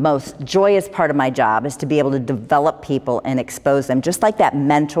the most joyous part of my job, is to be able to develop people and expose them. Just like that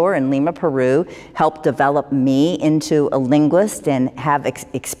mentor in Lima, Peru helped develop me into a linguist and have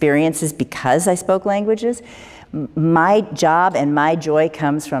experiences because I spoke languages. My job and my joy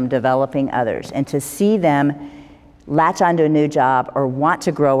comes from developing others, and to see them latch onto a new job or want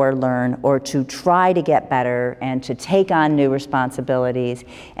to grow or learn or to try to get better and to take on new responsibilities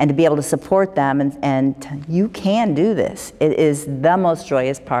and to be able to support them, and you can do this. It is the most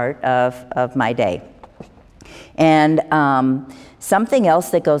joyous part of my day. And something else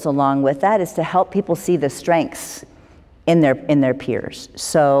that goes along with that is to help people see the strengths in their peers.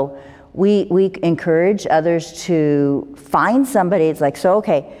 So we encourage others to find somebody. It's like, so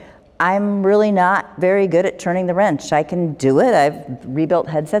okay, I'm really not very good at turning the wrench. I can do it. I've rebuilt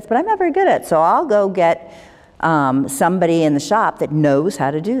headsets, but I'm not very good at it. So I'll go get somebody in the shop that knows how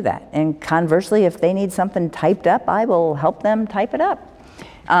to do that. And conversely, if they need something typed up, I will help them type it up.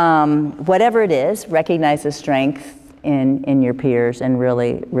 Whatever it is, recognize the strength in your peers and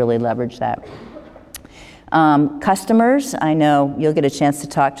really leverage that. Customers, I know you'll get a chance to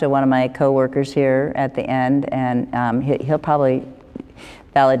talk to one of my coworkers here at the end, and he'll probably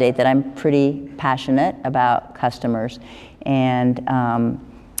validate that I'm pretty passionate about customers, and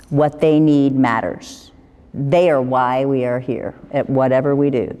what they need matters. They are why we are here at whatever we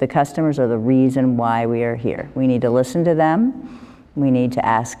do. The customers are the reason why we are here. We need to listen to them, we need to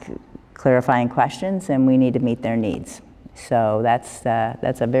ask clarifying questions, and we need to meet their needs. So that's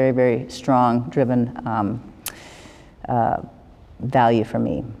a very, very strong driven value for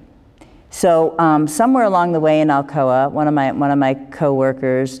me. So somewhere along the way in Alcoa, one of my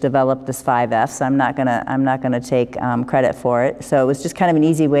coworkers developed this 5 Fs. I'm not gonna take credit for it. So it was just kind of an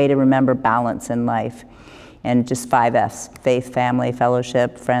easy way to remember balance in life, and just 5 Fs: faith, family,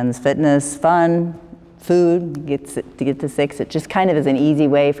 fellowship, friends, fitness, fun, food. To get to 6. It just kind of is an easy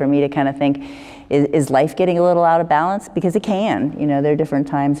way for me to kind of think, is life getting a little out of balance? Because it can. There are different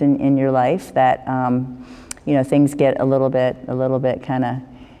times in your life that things get a little bit kind of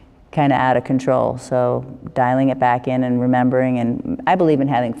out of control. So dialing it back in and remembering, and I believe in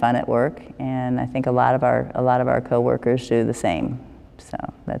having fun at work, and I think a lot of our coworkers do the same. So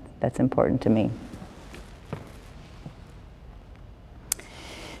that's important to me.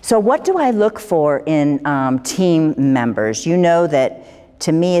 So what do I look for in team members? You know that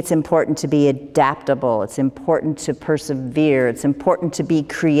to me it's important to be adaptable, it's important to persevere, it's important to be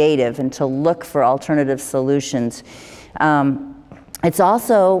creative and to look for alternative solutions. It's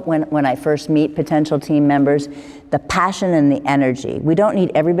also, when I first meet potential team members, the passion and the energy. We don't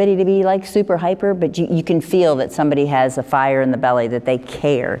need everybody to be like super hyper, but you can feel that somebody has a fire in the belly, that they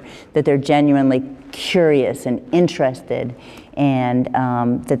care, that they're genuinely curious and interested, and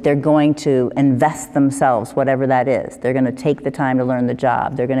that they're going to invest themselves, whatever that is. They're going to take the time to learn the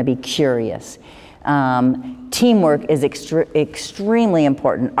job. They're going to be curious. Teamwork is extremely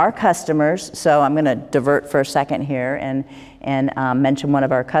important. Our customers, so I'm going to divert for a second here and mention one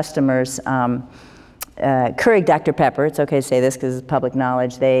of our customers. Keurig Dr. Pepper, it's okay to say this because it's public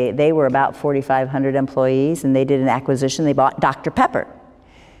knowledge, they were about 4,500 employees, and they did an acquisition. They bought Dr. Pepper.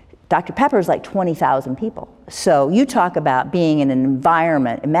 Dr. Pepper is like 20,000 people. So you talk about being in an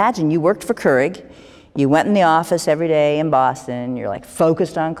environment. Imagine you worked for Keurig, you went in the office every day in Boston, you're like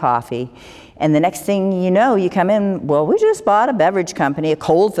focused on coffee, and the next thing you know, you come in, well, we just bought a beverage company, a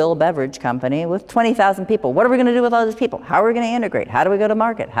cold-fill beverage company with 20,000 people. What are we going to do with all these people? How are we going to integrate? How do we go to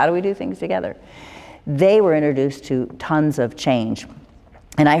market? How do we do things together? They were introduced to tons of change.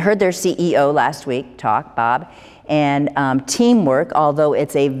 And I heard their CEO last week talk, Bob, and teamwork, although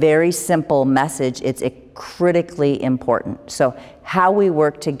it's a very simple message, it's critically important. So how we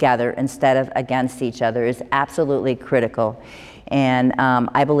work together instead of against each other is absolutely critical. And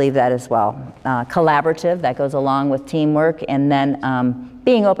I believe that as well. Collaborative, that goes along with teamwork, and then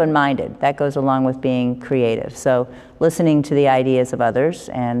being open-minded, that goes along with being creative. So listening to the ideas of others,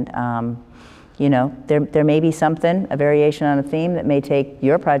 and you know, there may be something, a variation on a theme that may take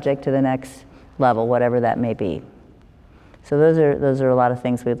your project to the next level, whatever that may be. So those are a lot of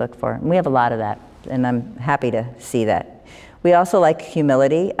things we look for. And we have a lot of that, and I'm happy to see that. We also like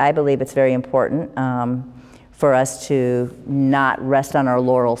humility. I believe it's very important for us to not rest on our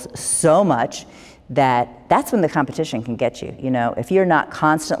laurels so much that that's when the competition can get you. You know, if you're not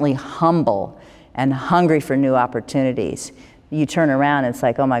constantly humble and hungry for new opportunities, you turn around and it's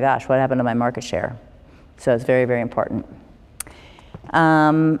like, oh my gosh, what happened to my market share? So it's very, very important.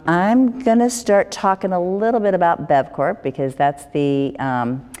 I'm gonna start talking a little bit about Bevcorp, because that's the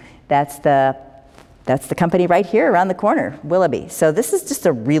company right here around the corner, Willoughby. So this is just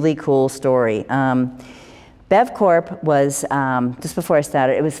a really cool story. Bevcorp was, just before I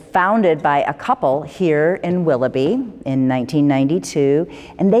started, it was founded by a couple here in Willoughby in 1992,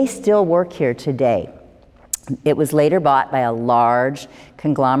 and they still work here today. It was later bought by a large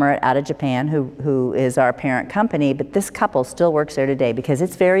conglomerate out of Japan who is our parent company, but this couple still works there today because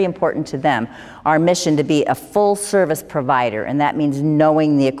it's very important to them. Our mission to be a full service provider, and that means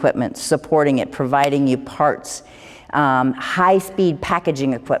knowing the equipment, supporting it, providing you parts, high-speed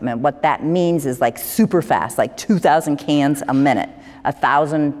packaging equipment. What that means is like super fast, like 2,000 cans a minute,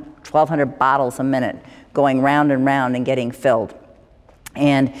 1,000, 1,200 bottles a minute, going round and round and getting filled.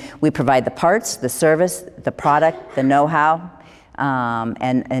 And we provide the parts, the service, the product, the know-how,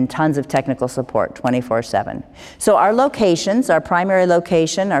 and tons of technical support 24/7. So our locations, our primary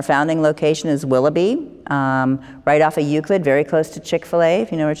location, our founding location is Willoughby, right off of Euclid, very close to Chick-fil-A,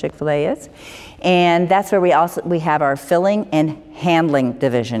 if you know where Chick-fil-A is. And that's where we have our filling and handling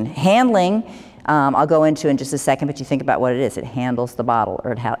division. Handling, I'll go into in just a second, but you think about what it is. It handles the bottle,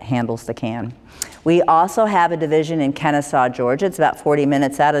 or it handles the can. We also have a division in Kennesaw, Georgia. It's about 40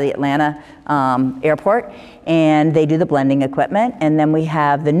 minutes out of the Atlanta airport, and they do the blending equipment. And then we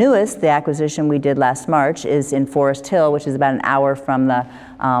have the newest, the acquisition we did last March, is in Forest Hill, which is about an hour from the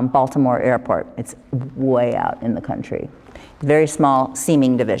Baltimore airport. It's way out in the country. Very small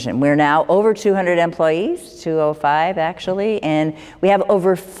seaming division. We're now over 200 employees, 205 actually, and we have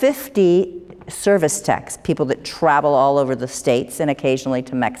over 50 service techs, people that travel all over the states and occasionally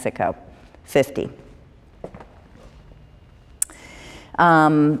to Mexico. 50. You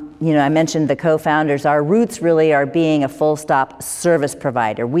know, I mentioned the co-founders. Our roots really are being a full-stop service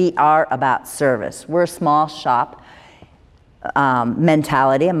provider. We are about service. We're a small shop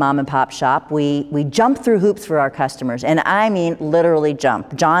mentality, a mom and pop shop. We jump through hoops for our customers, and I mean literally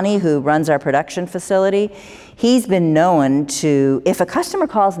jump. Johnny, who runs our production facility, he's been known to, if a customer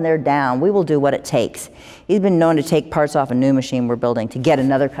calls and they're down, we will do what it takes. He's been known to take parts off a new machine we're building to get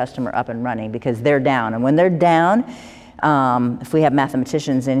another customer up and running because they're down. And when they're down, if we have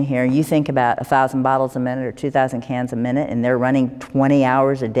mathematicians in here, you think about 1,000 bottles a minute or 2,000 cans a minute, and they're running 20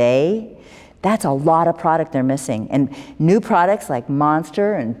 hours a day. That's a lot of product they're missing. And new products like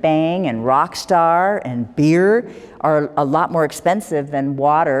Monster and Bang and Rockstar and beer are a lot more expensive than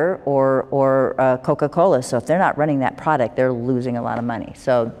water or Coca-Cola. So if they're not running that product, they're losing a lot of money.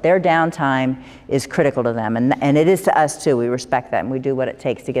 So their downtime is critical to them. And it is to us too. We respect that, and we do what it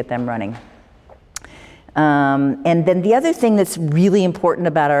takes to get them running. And then the other thing that's really important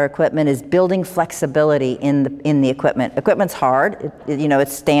about our equipment is building flexibility in the equipment. Equipment's hard. You know, it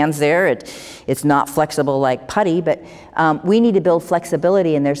stands there. It's not flexible like putty, but we need to build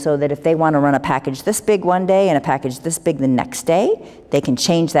flexibility in there so that if they want to run a package this big one day and a package this big the next day, they can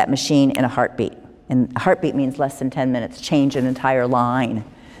change that machine in a heartbeat. And a heartbeat means less than 10 minutes. Change an entire line.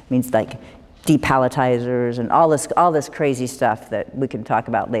 It means like depalletizers and all this crazy stuff that we can talk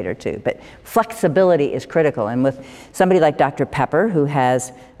about later too. But flexibility is critical. And with somebody like Dr. Pepper, who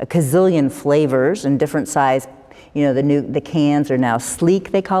has a gazillion flavors and different size You know, the cans are now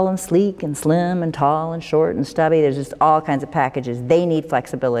sleek, they call them, sleek and slim and tall and short and stubby. There's just all kinds of packages. They need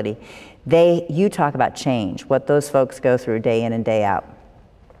flexibility. You talk about change, what those folks go through day in and day out.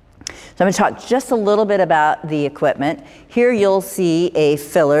 So I'm going to talk just a little bit about the equipment. Here you'll see a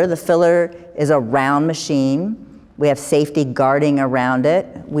filler. The filler is a round machine. We have safety guarding around it.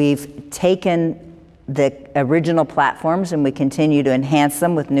 We've taken the original platforms and we continue to enhance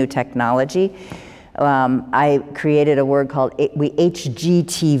them with new technology. I created a word called, we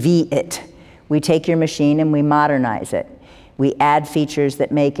HGTV it. We take your machine and we modernize it. We add features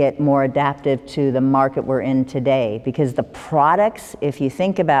that make it more adaptive to the market we're in today. Because the products, if you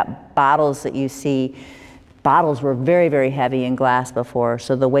think about bottles that you see, bottles were very, very heavy in glass before.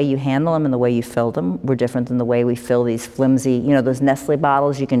 So the way you handle them and the way you fill them were different than the way we fill these flimsy, you know, those Nestle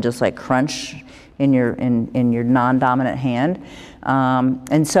bottles you can just like crunch in your non-dominant hand.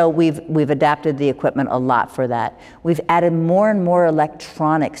 And so we've adapted the equipment a lot for that. We've added more and more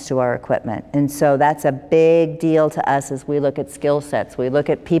electronics to our equipment. And so that's a big deal to us as we look at skill sets. We look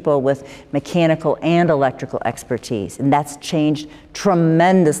at people with mechanical and electrical expertise. And that's changed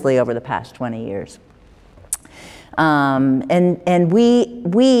tremendously over the past 20 years. Our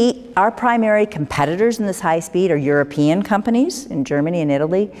primary competitors in this high speed are European companies in Germany and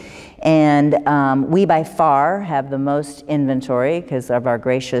Italy. And we by far have the most inventory because of our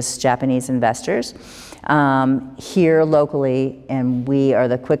gracious Japanese investors here locally, and we are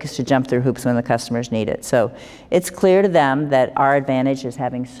the quickest to jump through hoops when the customers need it. So it's clear to them that our advantage is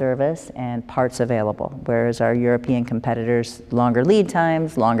having service and parts available, whereas our European competitors, longer lead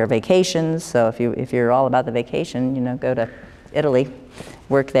times, longer vacations. So if you're all about the vacation, you know, go to Italy,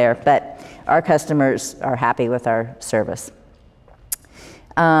 work there. But our customers are happy with our service.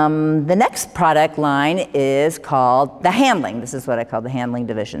 The next product line is called the handling. This is what I call the handling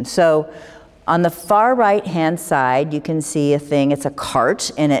division. So on the far right hand side, you can see a thing, it's a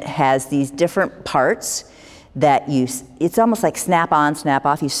cart, and it has these different parts that it's almost like snap on, snap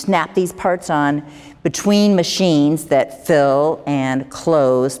off. You snap these parts on between machines that fill and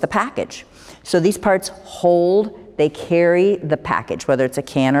close the package. So these parts they carry the package, whether it's a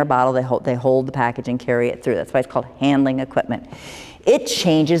can or a bottle, they hold the package and carry it through. That's why it's called handling equipment. It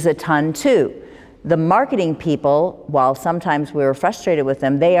changes a ton too. The marketing people, while sometimes we were frustrated with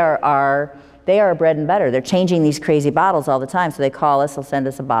them, they are our bread and butter. They're changing these crazy bottles all the time. So they call us, they'll send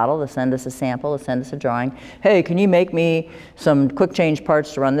us a bottle, they'll send us a sample, they'll send us a drawing. Hey, can you make me some quick change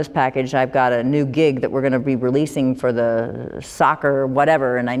parts to run this package? I've got a new gig that we're going to be releasing for the soccer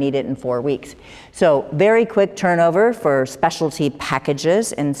whatever, and I need it in 4 weeks. So very quick turnover for specialty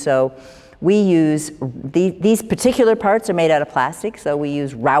packages. And so we use, these particular parts are made out of plastic, so we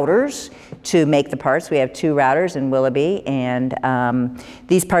use routers to make the parts. We have 2 routers in Willoughby, and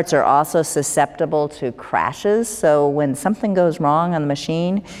these parts are also susceptible to crashes. So when something goes wrong on the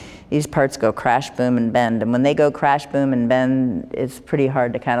machine, these parts go crash, boom, and bend. And when they go crash, boom, and bend, it's pretty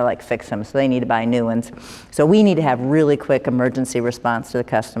hard to kind of like fix them, so they need to buy new ones. So we need to have really quick emergency response to the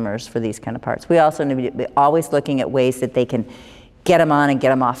customers for these kind of parts. We also need to be always looking at ways that they can get them on and get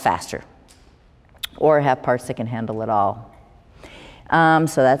them off faster, or have parts that can handle it all.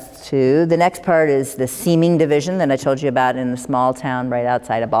 So that's 2. The next part is the seaming division that I told you about in the small town right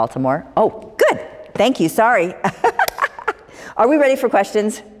outside of Baltimore. Oh, good. Thank you. Sorry. Are we ready for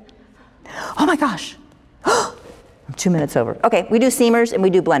questions? Oh my gosh. I'm 2 minutes over. Okay, we do seamers and we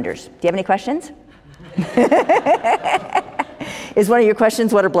do blenders. Do you have any questions? Is one of your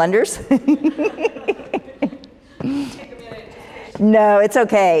questions, what are blenders? No, it's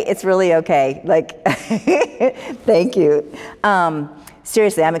okay. It's really okay. Like, thank you.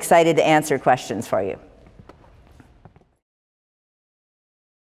 Seriously, I'm excited to answer questions for you.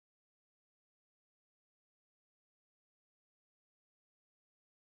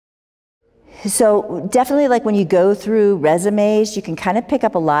 So definitely, like when you go through resumes, you can kind of pick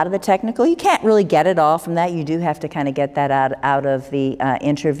up a lot of the technical. You can't really get it all from that. You do have to kind of get that out of the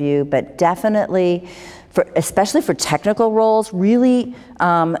interview, but definitely, especially for technical roles, really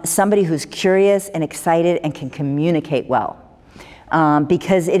somebody who's curious and excited and can communicate well.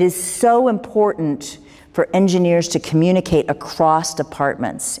 Because it is so important for engineers to communicate across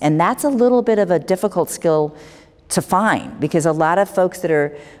departments. And that's a little bit of a difficult skill to find, because a lot of folks that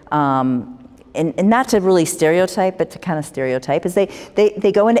are, and not to really stereotype, but to kind of stereotype, is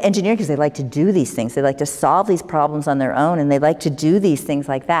they go into engineering because they like to do these things. They like to solve these problems on their own, and they like to do these things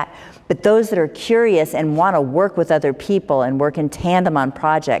like that. But those that are curious and want to work with other people and work in tandem on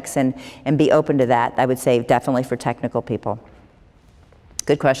projects and be open to that, I would say definitely for technical people.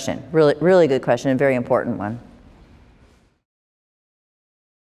 Good question. Really, really good question, and very important one.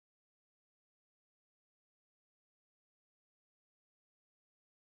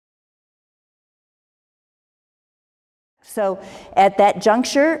 So at that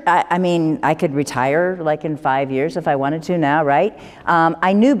juncture, I mean, I could retire like in 5 years if I wanted to now, right?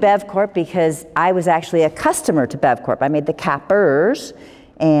 I knew Bevcorp because I was actually a customer to Bevcorp. I made the cappers,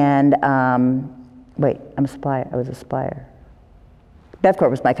 and wait, I'm a supplier. I was a supplier. Bevcorp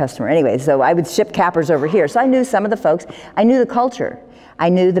was my customer anyway, so I would ship cappers over here. So I knew some of the folks. I knew the culture. I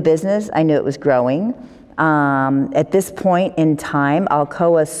knew the business. I knew it was growing. At this point in time,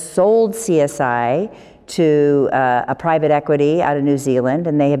 Alcoa sold CSI to a private equity out of New Zealand,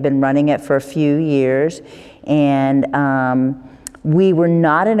 and they had been running it for a few years. And we were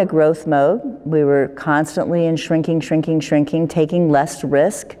not in a growth mode. We were constantly in shrinking, taking less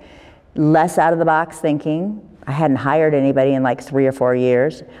risk, less out of the box thinking. I hadn't hired anybody in like 3 or 4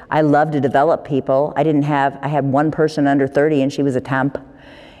 years. I love to develop people. I had one person under 30 and she was a temp.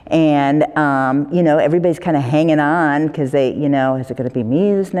 And, you know, everybody's kind of hanging on because they, you know, is it going to be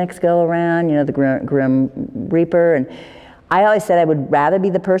me this next go around? You know, the grim reaper. And I always said I would rather be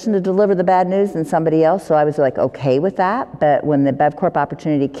the person to deliver the bad news than somebody else. So I was like, okay with that. But when the Bevcorp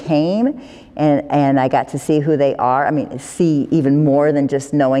opportunity came and I got to see who they are, I mean, see even more than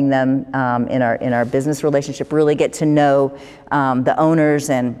just knowing them in our business relationship, really get to know the owners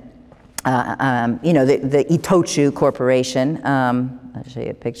and, you know, the Itochu Corporation. I'll show you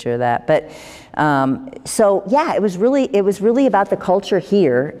a picture of that. But so yeah, it was really about the culture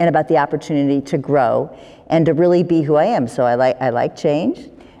here and about the opportunity to grow and to really be who I am. So I like change.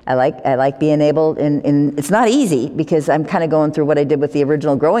 I like being able, and it's not easy because I'm kind of going through what I did with the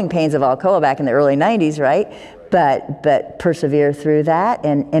original growing pains of Alcoa back in the early 90s, right? But persevere through that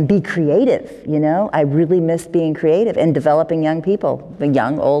and be creative, you know? I really miss being creative and developing young people,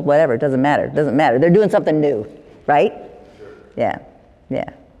 young, old, whatever, it doesn't matter. They're doing something new, right? Yeah. Yeah,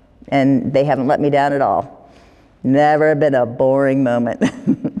 and they haven't let me down at all. Never been a boring moment.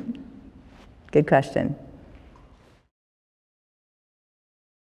 Good question.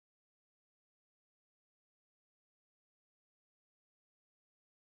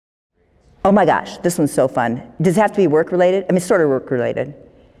 Oh my gosh, this one's so fun. Does it have to be work related? I mean, sort of work related.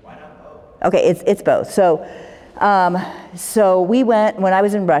 Why not both? Okay, it's both. So we went, when I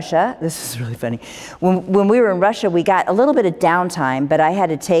was in Russia, this is really funny, when we were in Russia, we got a little bit of downtime, but I had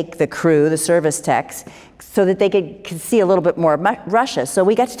to take the crew, the service techs, so that they could see a little bit more of Russia. So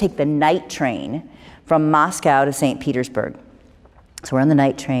we got to take the night train from Moscow to St. Petersburg. So we're on the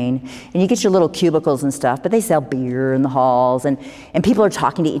night train, and you get your little cubicles and stuff, but they sell beer in the halls, and people are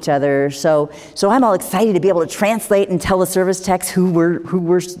talking to each other. So I'm all excited to be able to translate and tell the service techs who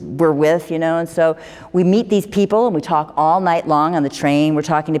we're with, you know. And so we meet these people, and we talk all night long on the train. We're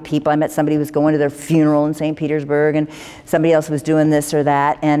talking to people. I met somebody who was going to their funeral in St. Petersburg, and somebody else was doing this or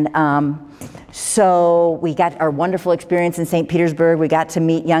that. And so we got our wonderful experience in St. Petersburg. We got to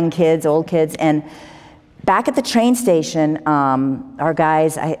meet young kids, old kids, and back at the train station, our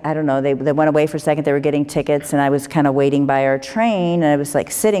guys, I don't know, they went away for a second, they were getting tickets, and I was kind of waiting by our train, and I was like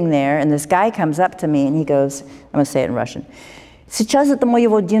sitting there, and this guy comes up to me, and he goes, I'm going to say it in Russian, "Сейчас это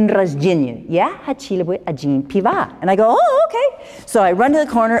моего день рождения, я хотел бы один пива." And I go, oh, okay. So I run to the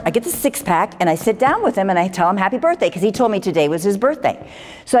corner, I get the 6-pack, and I sit down with him, and I tell him happy birthday, because he told me today was his birthday.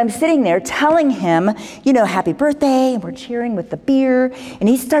 So I'm sitting there telling him, you know, happy birthday, and we're cheering with the beer, and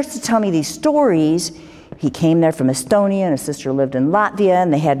he starts to tell me these stories. He came there from Estonia, and his sister lived in Latvia,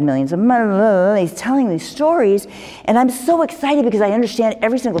 and they had millions of money. He's telling these stories, and I'm so excited because I understand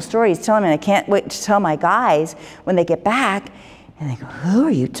every single story he's telling me, and I can't wait to tell my guys when they get back. And they go, who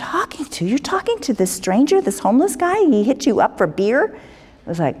are you talking to? You're talking to this stranger, this homeless guy? He hit you up for beer? I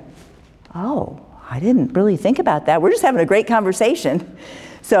was like, oh, I didn't really think about that. We're just having a great conversation.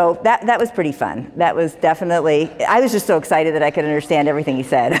 So that was pretty fun. That was definitely, I was just so excited that I could understand everything he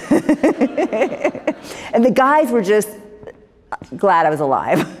said. And the guys were just glad I was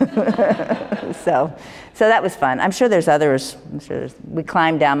alive. So that was fun. I'm sure there's others. We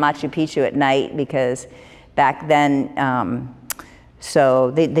climbed down Machu Picchu at night because back then,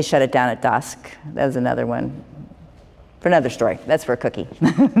 so they shut it down at dusk. That was another one. For another story. That's for a cookie.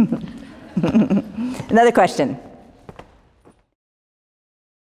 Another question.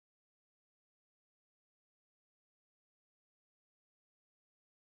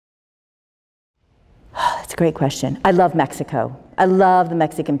 That's a great question. I love Mexico. I love the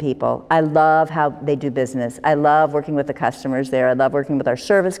Mexican people. I love how they do business. I love working with the customers there. I love working with our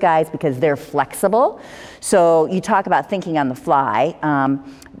service guys because they're flexible. So you talk about thinking on the fly.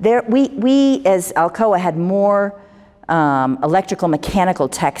 We as Alcoa had more electrical mechanical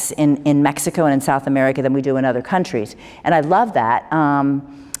techs in Mexico and in South America than we do in other countries. And I love that.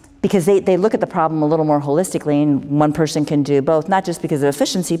 because they look at the problem a little more holistically, and one person can do both, not just because of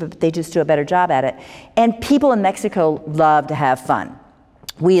efficiency, but they just do a better job at it. And people in Mexico love to have fun.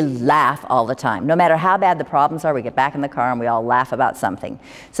 We laugh all the time. No matter how bad the problems are, we get back in the car and we all laugh about something.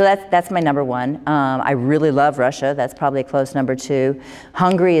 So that's my number one. I really love Russia. That's probably a close number two.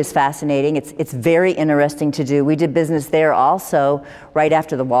 Hungary is fascinating. It's very interesting to do. We did business there also right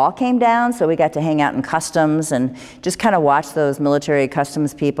after the wall came down, so we got to hang out in customs and just kind of watch those military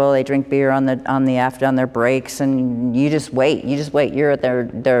customs people. They drink beer on their breaks, and you just wait. You're at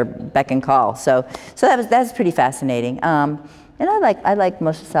their beck and call. So that's pretty fascinating. And I like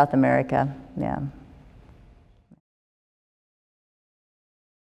most of South America, yeah.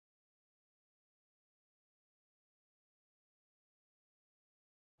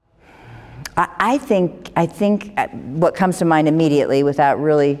 I think what comes to mind immediately, without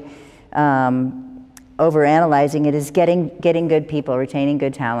really overanalyzing it, is getting good people, retaining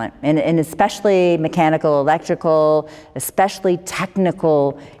good talent, and especially mechanical, electrical, especially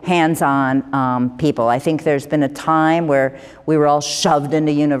technical, hands-on people. I think there's been a time where we were all shoved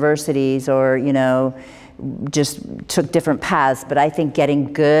into universities, or just took different paths. But I think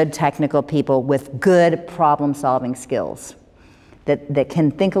getting good technical people with good problem-solving skills that can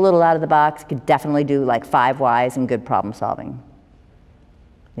think a little out of the box, could definitely do like 5 whys and good problem-solving.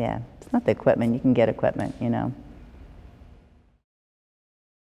 Yeah. Not the equipment, you can get equipment,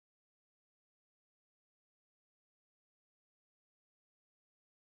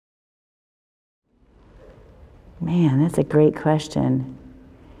 Man, that's a great question.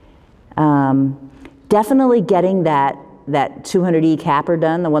 Definitely getting that 200E capper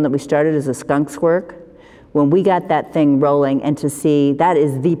done, the one that we started as a skunk's work, when we got that thing rolling, and to see that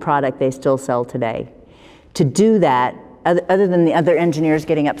is the product they still sell today. To do that, other than the other engineers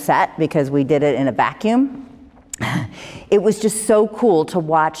getting upset because we did it in a vacuum, it was just so cool to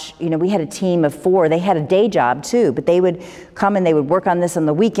watch. We had a team of 4. They had a day job too, but they would come and they would work on this on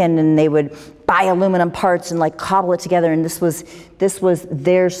the weekend, and they would buy aluminum parts and like cobble it together, and this was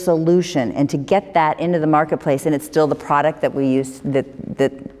their solution. And to get that into the marketplace, and it's still the product that we use, that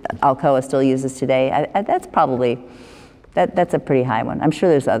Alcoa still uses today, that's probably, that's a pretty high one. I'm sure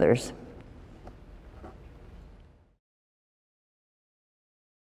there's others.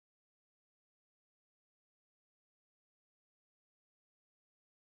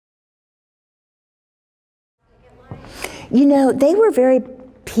 They were very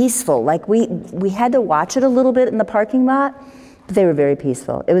peaceful. Like we had to watch it a little bit in the parking lot, but they were very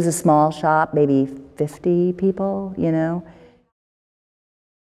peaceful. It was a small shop, maybe 50 people,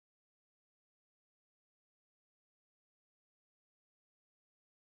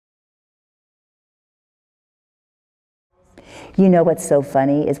 What's so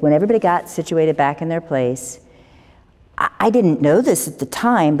funny is when everybody got situated back in their place, I didn't know this at the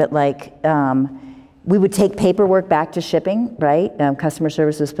time, but we would take paperwork back to shipping, right? Customer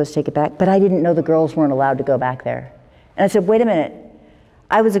service was supposed to take it back, but I didn't know the girls weren't allowed to go back there. And I said, wait a minute,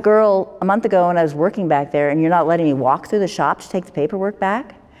 I was a girl a month ago and I was working back there, and you're not letting me walk through the shop to take the paperwork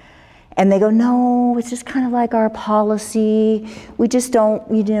back? And they go, no, it's just kind of like our policy. We just don't,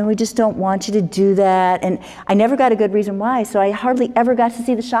 we just don't want you to do that. And I never got a good reason why, so I hardly ever got to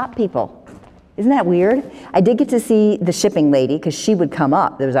see the shop people. Isn't that weird? I did get to see the shipping lady, because she would come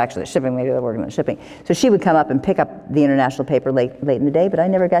up. There was actually a shipping lady that worked on the shipping. So she would come up and pick up the international paper late in the day, but I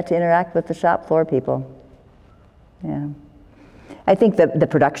never got to interact with the shop floor people. Yeah. I think the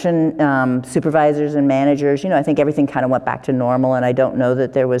production supervisors and managers, I think everything kind of went back to normal, and I don't know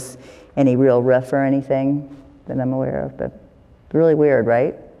that there was any real riff or anything that I'm aware of, but really weird,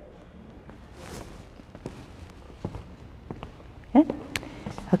 right? Yeah.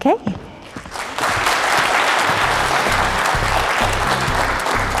 Okay.